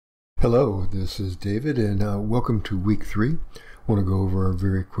Hello, this is David, and welcome to week 3. I want to go over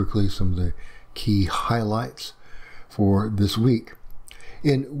very quickly some of the key highlights for this week.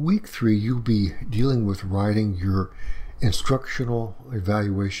 In week 3, you'll be dealing with writing your Instructional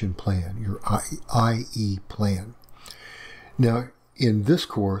Evaluation Plan, your IE plan. Now, in this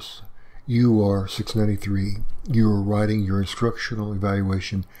course, you are 693. You are writing your Instructional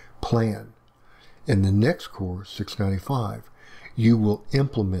Evaluation Plan. In the next course, 695, you will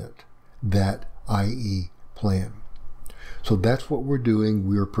implement that IE plan. So that's what we're doing.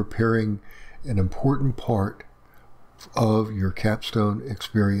 We are preparing an important part of your Capstone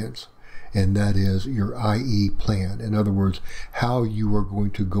experience, and that is your IE plan. In other words, how you are going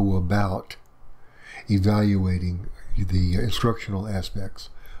to go about evaluating the instructional aspects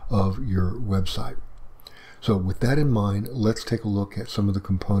of your website. So with that in mind, let's take a look at some of the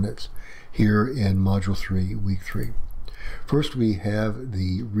components here in Module 3, Week 3. First, we have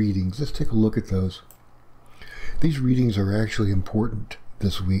the readings. Let's take a look at those. These readings are actually important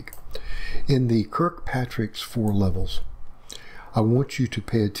this week. In the Kirkpatrick's 4 levels, I want you to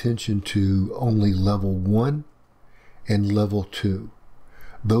pay attention to only level 1 and level 2.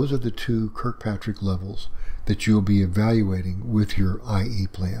 Those are the 2 Kirkpatrick levels that you'll be evaluating with your IE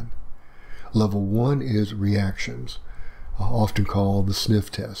plan. Level 1 is reactions, often called the sniff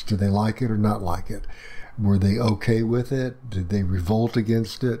test. Do they like it or not like it? Were they okay with it? Did they revolt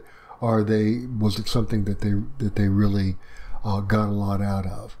against it? Or was it something that they really got a lot out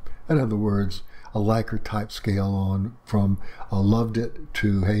of? In other words, a Likert type scale on from loved it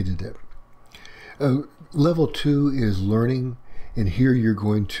to hated it. Level 2 is learning, and here you're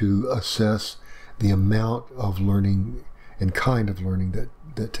going to assess the amount of learning and kind of learning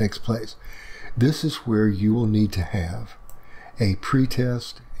that takes place. This is where you will need to have a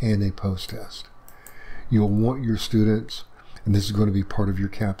pre-test and a post-test. You'll want your students, and this is going to be part of your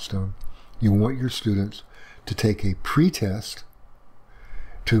capstone, you want your students to take a pre-test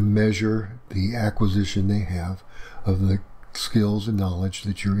to measure the acquisition they have of the skills and knowledge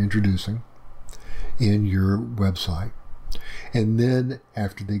that you're introducing in your website. And then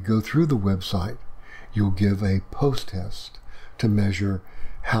after they go through the website, you'll give a post-test to measure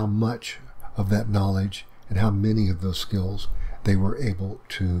how much of that knowledge and how many of those skills they were able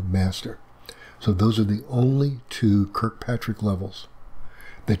to master. So those are the only 2 Kirkpatrick levels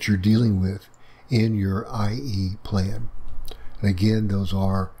that you're dealing with in your IE plan. And again, those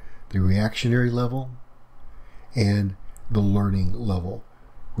are the reactionary level and the learning level,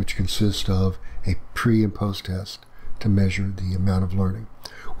 which consists of a pre and post test to measure the amount of learning.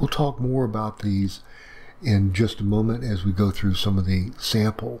 We'll talk more about these in just a moment as we go through some of the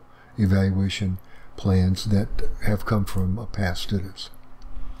sample evaluation plans that have come from past students.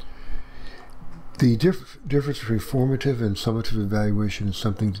 The difference between formative and summative evaluation is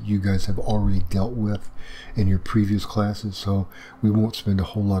something that you guys have already dealt with in your previous classes, so we won't spend a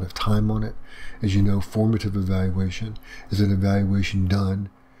whole lot of time on it. As you know, formative evaluation is an evaluation done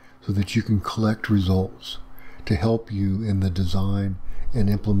so that you can collect results to help you in the design and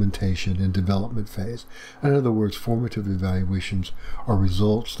implementation and development phase. In other words, formative evaluations are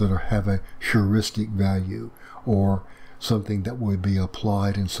results that have a heuristic value or something that would be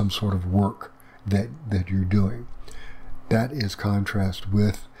applied in some sort of work that you're doing. That is contrast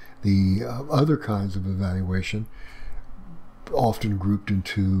with the other kinds of evaluation, often grouped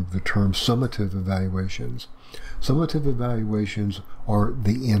into the term summative evaluations. Summative evaluations are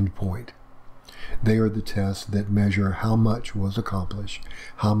the end point. They are the tests that measure how much was accomplished,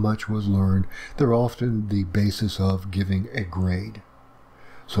 how much was learned. They're often the basis of giving a grade.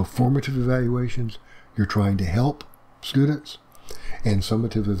 So formative evaluations, you're trying to help students, and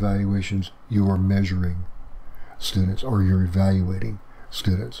summative evaluations, you are measuring students or you're evaluating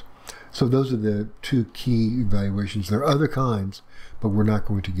students. So those are the 2 key evaluations. There are other kinds, but we're not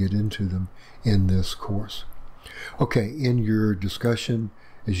going to get into them in this course. Okay, in your discussion,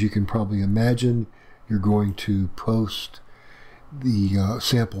 as you can probably imagine, you're going to post the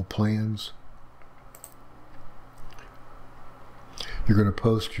sample plans. You're going to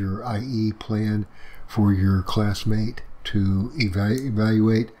post your IE plan for your classmate to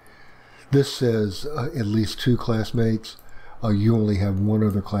evaluate. This says at least 2 classmates. You only have 1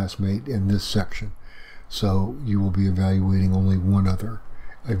 other classmate in this section, so you will be evaluating only 1 other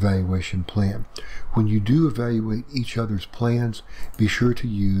evaluation plan. When you do evaluate each other's plans, be sure to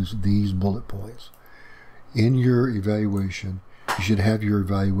use these bullet points. In your evaluation, you should have your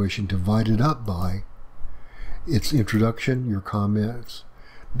evaluation divided up by its introduction, your comments,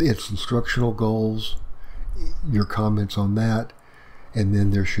 its instructional goals, your comments on that, and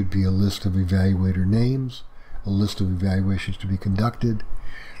then there should be a list of evaluator names, a list of evaluations to be conducted,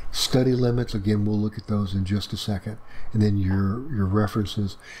 Study limits, again, we'll look at those in just a second. And then your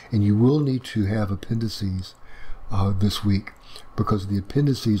references. And you will need to have appendices this week, because the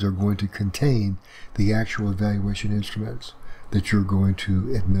appendices are going to contain the actual evaluation instruments that you're going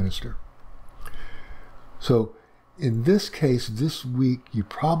to administer. So in this case, this week, you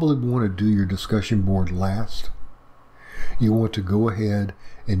probably want to do your discussion board last. You want to go ahead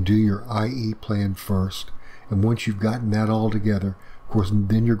and do your IE plan first. And once you've gotten that all together, of course,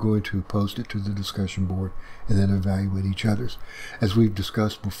 then you're going to post it to the discussion board and then evaluate each other's. As we've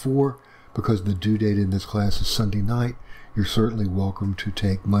discussed before, because the due date in this class is Sunday night, you're certainly welcome to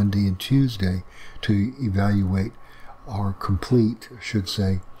take Monday and Tuesday to evaluate or complete, I should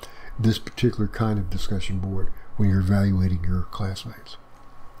say, this particular kind of discussion board when you're evaluating your classmates.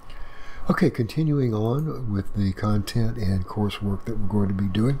 Okay, continuing on with the content and coursework that we're going to be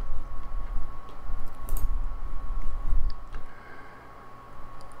doing.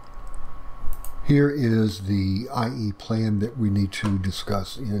 Here is the IE plan that we need to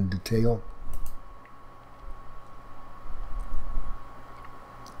discuss in detail.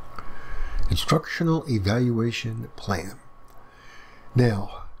 Instructional Evaluation Plan.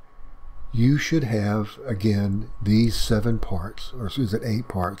 Now, you should have, again, these 7 parts, or is it 8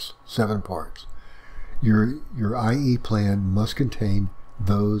 parts? 7 parts. Your IE plan must contain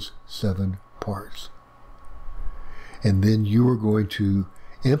those 7 parts. And then you are going to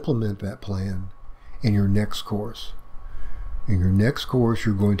implement that plan in your next course. In your next course,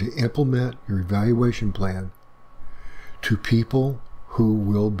 you're going to implement your evaluation plan to people who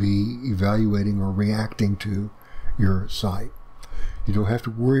will be evaluating or reacting to your site. You don't have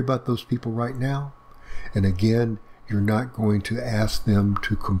to worry about those people right now. And again, you're not going to ask them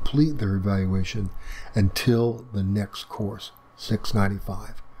to complete their evaluation until the next course,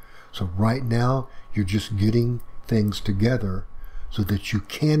 695. So right now, you're just getting things together so that you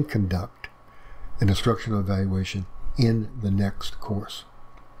can conduct an instructional evaluation in the next course.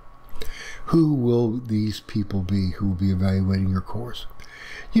 Who will these people be who will be evaluating your course?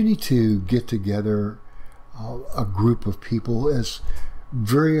 You need to get together a group of people, as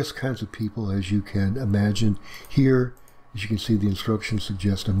various kinds of people as you can imagine. Here, as you can see, the instructions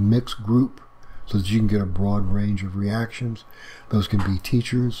suggest a mixed group so that you can get a broad range of reactions. Those can be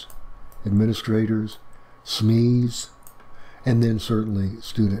teachers, administrators, SMEs, and then certainly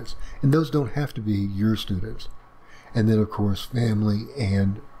students. And those don't have to be your students. And then, of course, family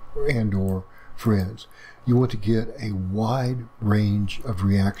and or friends. You want to get a wide range of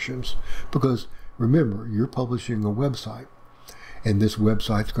reactions, because remember, you're publishing a website, and this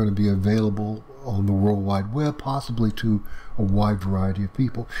website's going to be available on the World Wide Web, possibly to a wide variety of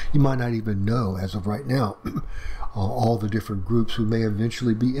people. You might not even know, as of right now, all the different groups who may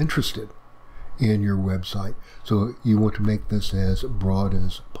eventually be interested in your website. So you want to make this as broad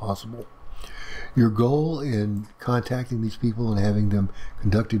as possible. Your goal in contacting these people and having them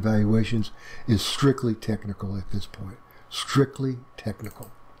conduct evaluations is strictly technical at this point. Strictly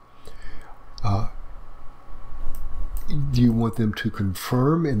technical. You want them to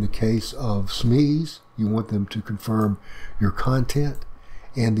confirm, in the case of SMEs, you want them to confirm your content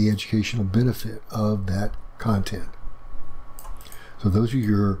and the educational benefit of that content. So those are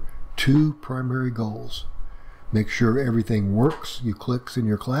your 2 primary goals. Make sure everything works, you clicks and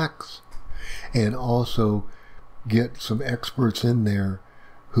your clacks, and also get some experts in there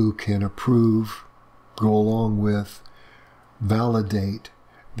who can approve, go along with, validate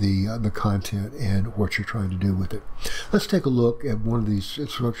the content and what you're trying to do with it. Let's take a look at one of these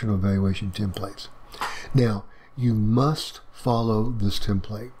instructional evaluation templates. Now, you must follow this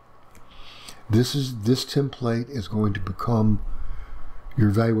template. This template is going to become your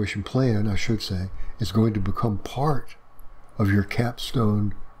evaluation plan, I should say, is going to become part of your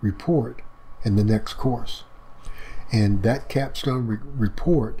Capstone report in the next course. And that Capstone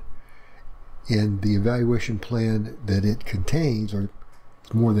report and the evaluation plan that it contains, or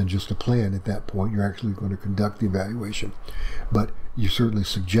it's more than just a plan at that point, you're actually going to conduct the evaluation, but you certainly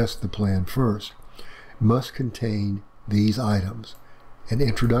suggest the plan first, must contain these items: an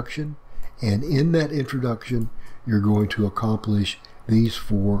introduction, and in that introduction you're going to accomplish these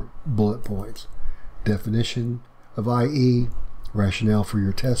 4 bullet points: definition of IE, rationale for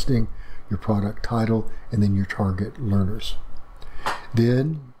your testing, your product title, and then your target learners.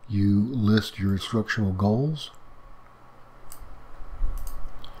 Then you list your instructional goals,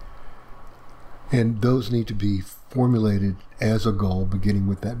 and those need to be formulated as a goal beginning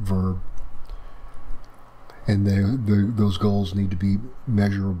with that verb, and those goals need to be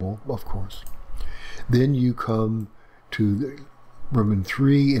measurable, of course. Then you come to Roman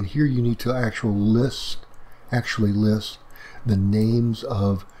 3, and here you need to actually list the names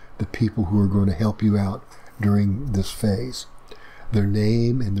of the people who are going to help you out during this phase. Their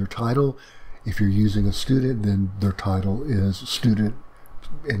name and their title. If you're using a student, then their title is student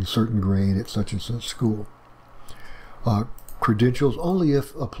in certain grade at such and such school. Credentials, only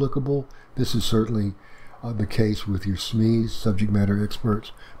if applicable. This is certainly the case with your SMEs, subject matter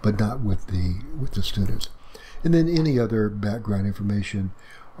experts, but not with the students. And then any other background information.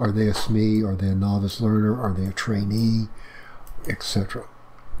 Are they a SME? Are they a novice learner? Are they a trainee? Etc.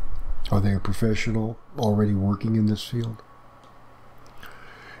 Are they a professional already working in this field?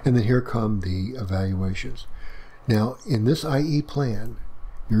 And then here come the evaluations. Now, in this IE plan,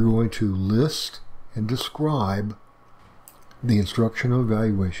 you're going to list and describe the instructional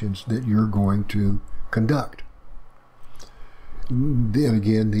evaluations that you're going to conduct. Then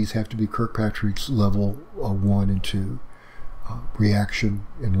again, these have to be Kirkpatrick's level 1 and 2, reaction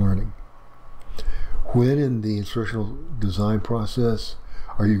and learning. When in the instructional design process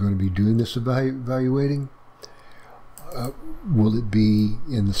are you going to be doing this evaluating? Will it be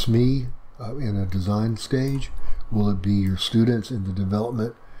in the SME, in a design stage? Will it be your students in the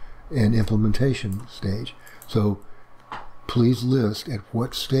development and implementation stage? So please list at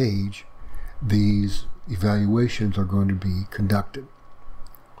what stage these evaluations are going to be conducted.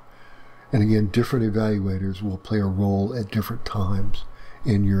 And again, different evaluators will play a role at different times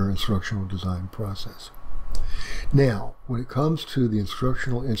in your instructional design process. Now, when it comes to the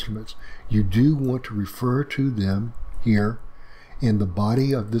instructional instruments, you do want to refer to them here. In the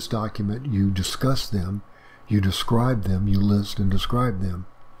body of this document, you discuss them, you describe them, you list and describe them.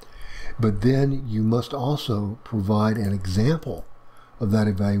 But then you must also provide an example of that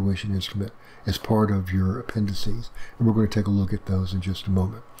evaluation instrument as part of your appendices. And we're going to take a look at those in just a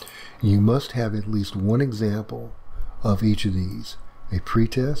moment. You must have at least one example of each of these: a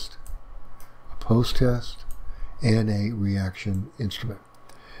pretest, a post-test, and a reaction instrument.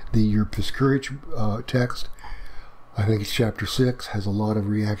 Your Piscurich text, I think it's chapter 6, has a lot of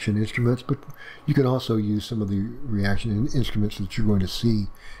reaction instruments, but you can also use some of the reaction instruments that you're going to see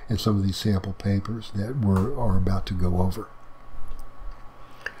in some of these sample papers that we are about to go over.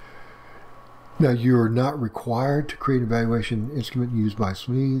 Now, you're not required to create an evaluation instrument used by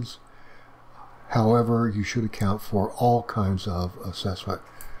SMEs. However, you should account for all kinds of assessment.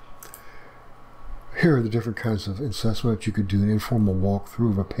 Here are the different kinds of assessment. You could do an informal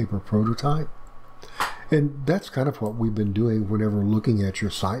walkthrough of a paper prototype. And that's kind of what we've been doing whenever looking at your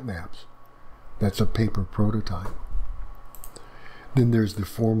site maps. That's a paper prototype. Then there's the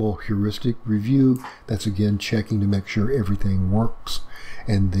formal heuristic review. That's again checking to make sure everything works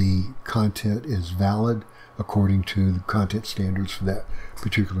and the content is valid according to the content standards for that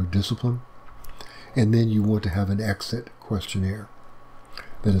particular discipline. And then you want to have an exit questionnaire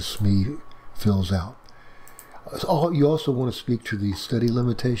that a SME fills out. You also want to speak to the study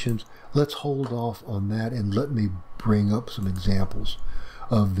limitations. Let's hold off on that and let me bring up some examples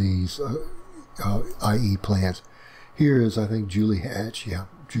of these IE plans. Here is, I think, Julie Hatch. Yeah,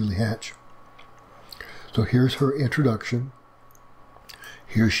 Julie Hatch. So here's her introduction.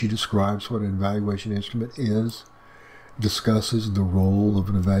 Here she describes what an evaluation instrument is, discusses the role of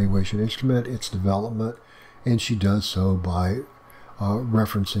an evaluation instrument, its development, and she does so by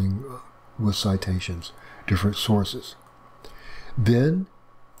referencing with citations different sources. Then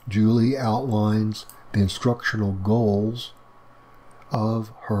Julie outlines the instructional goals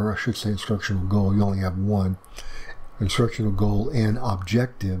of her, I should say instructional goal, you only have one, instructional goal and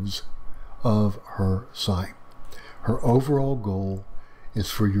objectives of her site. Her overall goal is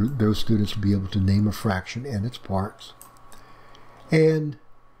for those students to be able to name a fraction and its parts and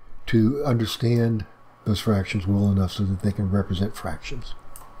to understand those fractions well enough so that they can represent fractions.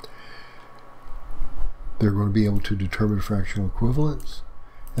 They're going to be able to determine fractional equivalence,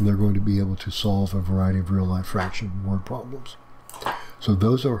 and they're going to be able to solve a variety of real-life fraction word problems. So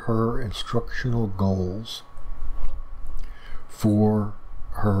those are her instructional goals for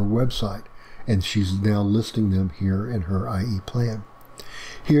her website, and she's now listing them here in her IE plan.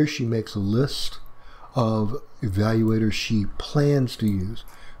 Here she makes a list of evaluators she plans to use.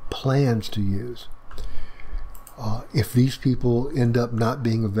 If these people end up not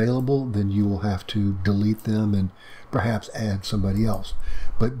being available, then you will have to delete them and perhaps add somebody else.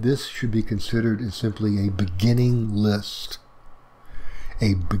 But this should be considered as simply a beginning list.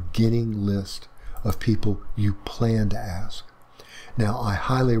 A beginning list of people you plan to ask. Now, I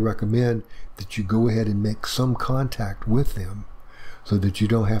highly recommend that you go ahead and make some contact with them so that you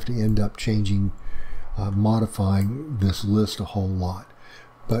don't have to end up changing, modifying this list a whole lot.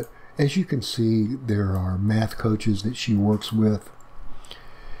 But as you can see, there are math coaches that she works with.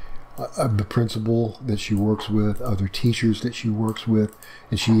 the principal that she works with, other teachers that she works with,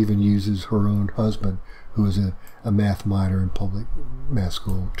 and she even uses her own husband, who is a math minor and public math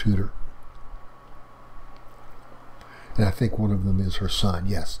school tutor. And I think one of them is her son.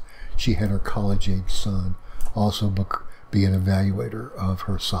 Yes, she had her college-age son also be an evaluator of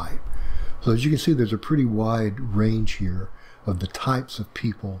her site. So as you can see, there's a pretty wide range here of the types of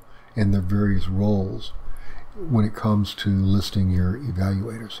people and their various roles when it comes to listing your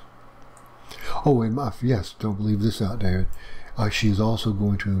evaluators. Oh, and yes, don't leave this out, David. She is also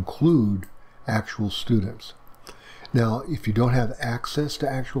going to include actual students. Now, if you don't have access to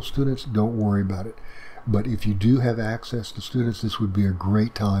actual students, don't worry about it. But if you do have access to students, this would be a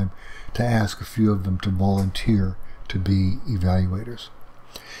great time to ask a few of them to volunteer to be evaluators.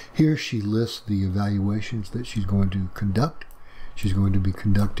 Here she lists the evaluations that she's going to conduct. She's going to be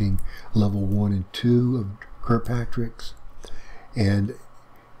conducting level 1 and 2 of Kirkpatrick's, and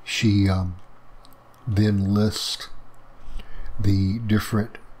she then lists the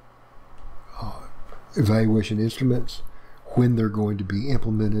different evaluation instruments, when they're going to be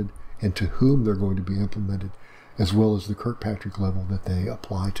implemented, and to whom they're going to be implemented, as well as the Kirkpatrick level that they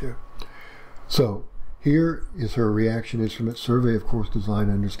apply to. So here is her reaction instrument survey of course design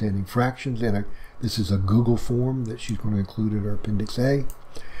understanding fractions, and this is a Google form that she's going to include in her Appendix A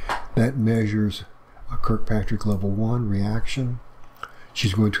that measures a Kirkpatrick level 1 reaction.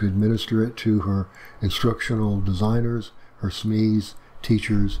 She's going to administer it to her instructional designers, her SMEs,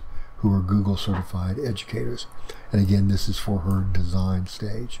 teachers who are Google certified educators. And again, this is for her design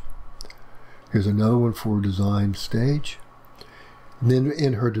stage. Here's another one for design stage. And then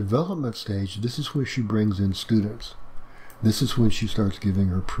in her development stage, this is where she brings in students. This is when she starts giving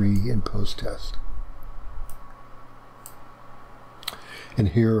her pre and post test. And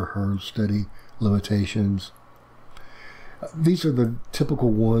here are her study limitations. These are the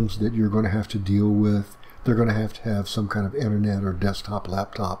typical ones that you're going to have to deal with. They're going to have some kind of internet or desktop,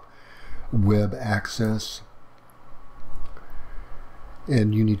 laptop, web access.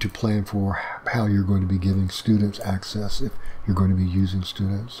 And you need to plan for how you're going to be giving students access if you're going to be using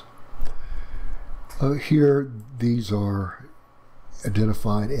students. Here, these are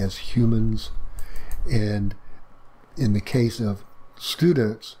identified as humans. And in the case of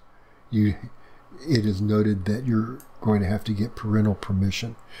students, it is noted that you're going to have to get parental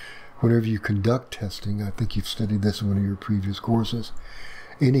permission. Whenever you conduct testing, I think you've studied this in one of your previous courses,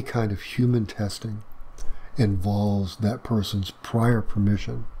 any kind of human testing involves that person's prior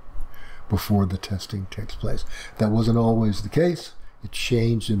permission before the testing takes place. That wasn't always the case. It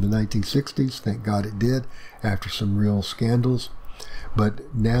changed in the 1960s. Thank God it did, after some real scandals.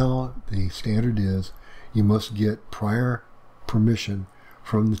 But now the standard is you must get prior permission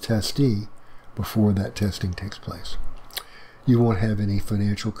from the testee before that testing takes place. You won't have any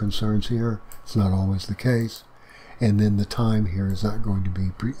financial concerns here. It's not always the case. And then the time here is not going to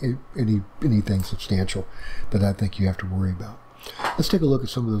be anything substantial that I think you have to worry about. Let's take a look at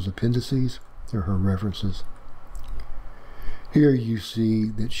some of those appendices. They're her references. Here you see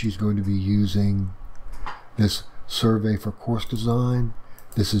that she's going to be using this survey for course design.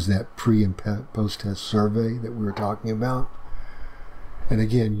 This is that pre and post-test survey that we were talking about. And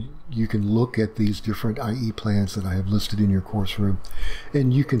again, you can look at these different IE plans that I have listed in your course room,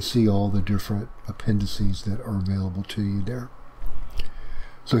 and you can see all the different appendices that are available to you there.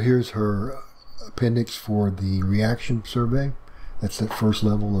 So here's her appendix for the reaction survey. That's that first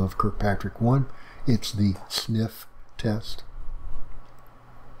level of Kirkpatrick 1. It's the sniff test.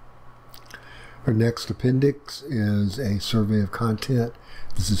 Her next appendix is a survey of content.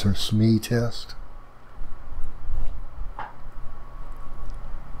 This is her SME test.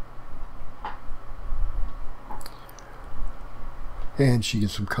 And she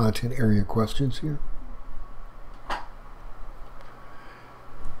gets some content area questions here.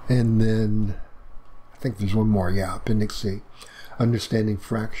 And then, I think there's one more, yeah, Appendix C. Understanding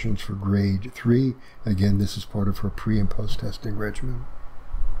fractions for grade 3. Again, this is part of her pre and post testing regimen.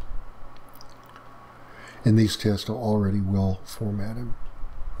 And these tests are already well formatted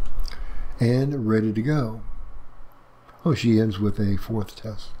and ready to go. Oh, she ends with a fourth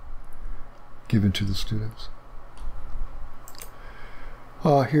test given to the students.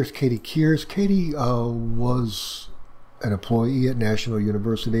 Here's Katie Kears. Katie was an employee at National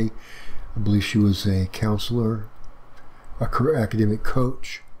University. I believe she was a counselor, a academic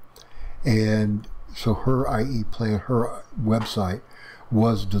coach. And so her IE plan, her website,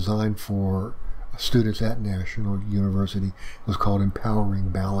 was designed for students at National University. It was called Empowering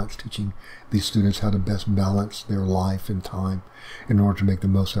Balance, teaching these students how to best balance their life and time in order to make the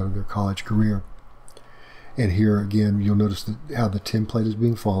most out of their college career. And here again, you'll notice how the template is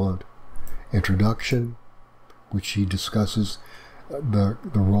being followed. Introduction, which she discusses the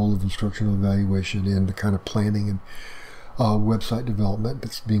role of instructional evaluation in the kind of planning and website development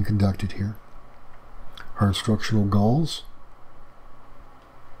that's being conducted here. Her instructional goals,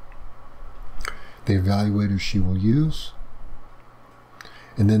 the evaluators she will use,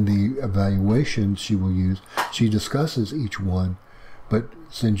 and then the evaluations she will use. She discusses each one, but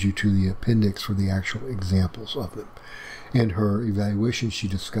sends you to the appendix for the actual examples of them. In her evaluation, she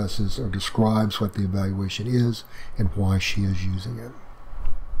discusses or describes what the evaluation is and why she is using it.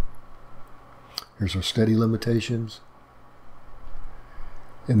 Here's her study limitations.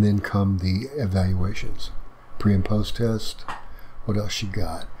 And then come the evaluations. Pre and post test. What else she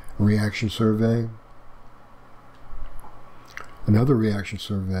got? A reaction survey. Another reaction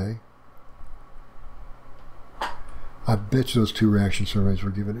survey. I bet you those two reaction surveys were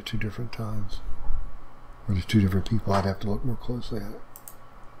given at 2 different times. Or to 2 different people. I'd have to look more closely at it.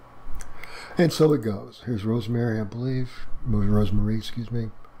 And so it goes. Here's Rosemary, I believe. Rosemary, excuse me.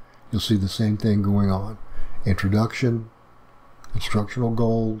 You'll see the same thing going on. Introduction, instructional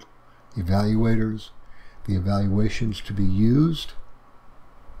goal, evaluators, the evaluations to be used,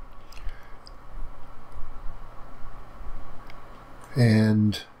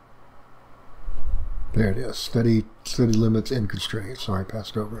 and there it is. Study limits and constraints. Sorry, I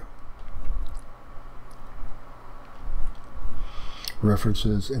passed over it.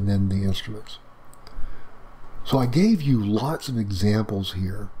 References, and then the instruments. So I gave you lots of examples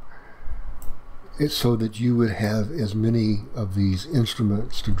here. It's so that you would have as many of these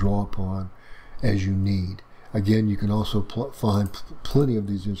instruments to draw upon as you need. Again, you can also find plenty of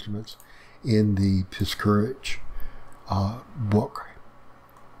these instruments in the Piscourage book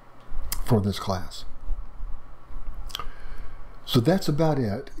for this class. So that's about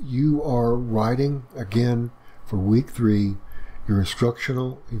it. You are writing, again, for week 3, your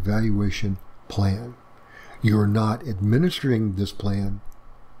instructional evaluation plan. You are not administering this plan.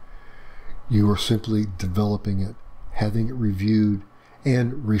 You are simply developing it, having it reviewed,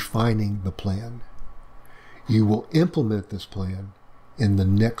 and refining the plan. You will implement this plan in the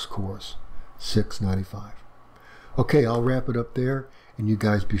next course, 695. Okay, I'll wrap it up there, and you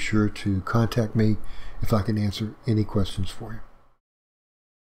guys be sure to contact me if I can answer any questions for you.